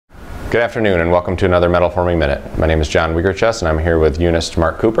Good afternoon and welcome to another Metal Forming Minute. My name is John Wiegerchess and I'm here with Unist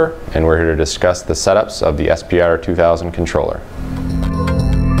Mark Cooper, and we're here to discuss the setups of the SPR2000 controller.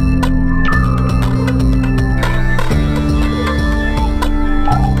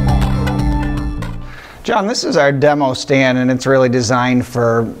 John, this is our demo stand, and it's really designed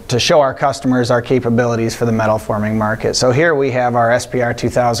to show our customers our capabilities for the metal forming market. So here we have our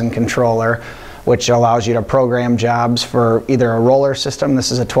SPR2000 controller, which allows you to program jobs for either a roller system,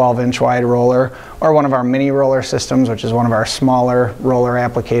 this is a 12-inch wide roller, or one of our mini roller systems, which is one of our smaller roller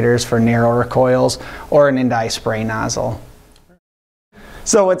applicators for narrower coils, or an in-die spray nozzle.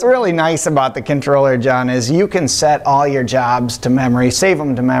 So what's really nice about the controller, John, is you can set all your jobs to memory, save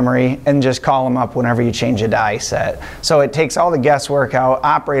them to memory, and just call them up whenever you change a die set. So it takes all the guesswork out.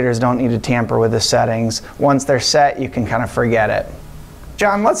 Operators don't need to tamper with the settings. Once they're set, you can kind of forget it.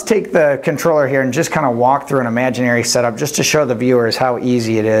 John, let's take the controller here and just kind of walk through an imaginary setup just to show the viewers how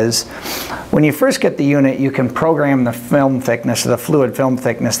easy it is. When you first get the unit, you can program the film thickness, or the fluid film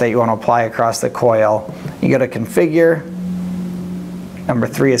thickness that you want to apply across the coil. You go to Configure. Number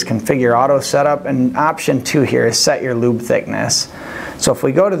 3 is Configure Auto Setup, and option 2 here is Set Your Lube Thickness. So if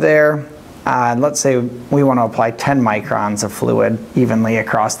we go to there, let's say we want to apply 10 microns of fluid evenly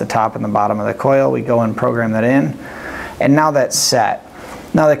across the top and the bottom of the coil. We go and program that in, and now that's set.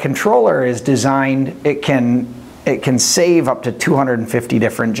 Now the controller is designed, it can save up to 250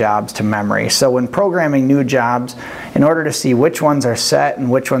 different jobs to memory. So when programming new jobs, in order to see which ones are set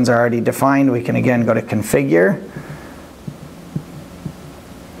and which ones are already defined, we can again go to Configure,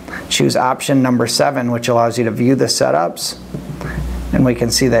 choose option number 7, which allows you to view the setups, and we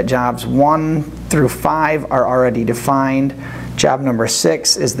can see that jobs 1 through 5 are already defined. Job number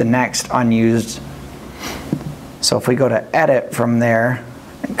 6 is the next unused. So if we go to Edit from there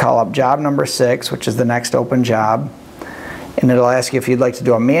and call up job number 6, which is the next open job, and it'll ask you if you'd like to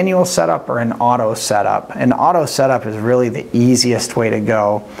do a manual setup or an auto setup. An auto setup is really the easiest way to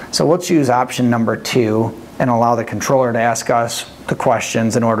go. So we'll choose option number 2 and allow the controller to ask us the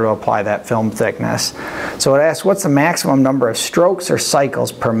questions in order to apply that film thickness. So it asks, what's the maximum number of strokes or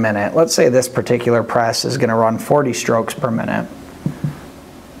cycles per minute? Let's say this particular press is going to run 40 strokes per minute.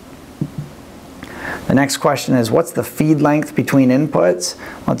 The next question is, what's the feed length between inputs?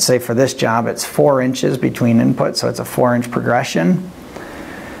 Let's say for this job it's 4 inches between inputs, so it's a 4-inch progression.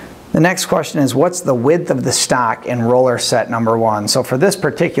 The next question is, what's the width of the stock in roller set number 1? So for this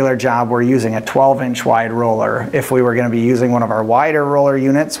particular job, we're using a 12-inch wide roller. If we were going to be using one of our wider roller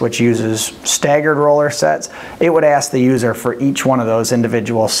units, which uses staggered roller sets, it would ask the user for each one of those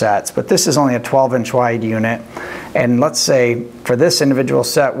individual sets. But this is only a 12-inch wide unit. And let's say for this individual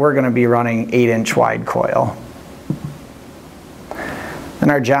set, we're going to be running 8-inch wide coil. Then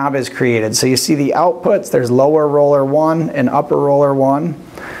our job is created. So you see the outputs, there's lower roller 1 and upper roller 1.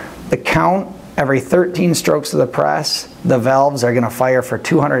 The count, every 13 strokes of the press, the valves are going to fire for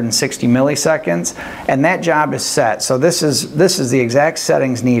 260 milliseconds, and that job is set. So this is the exact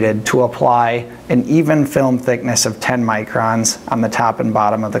settings needed to apply an even film thickness of 10 microns on the top and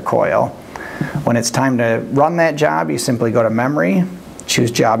bottom of the coil. When it's time to run that job, you simply go to Memory, choose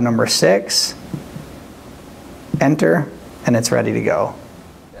job number 6, enter, and it's ready to go.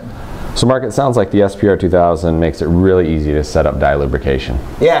 So Mark, it sounds like the SPR2000 makes it really easy to set up die lubrication.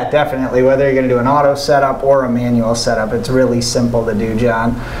 Yeah, definitely. Whether you're going to do an auto setup or a manual setup, it's really simple to do,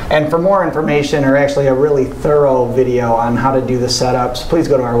 John. And for more information, or actually a really thorough video on how to do the setups, please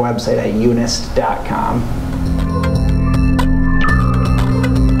go to our website at unist.com.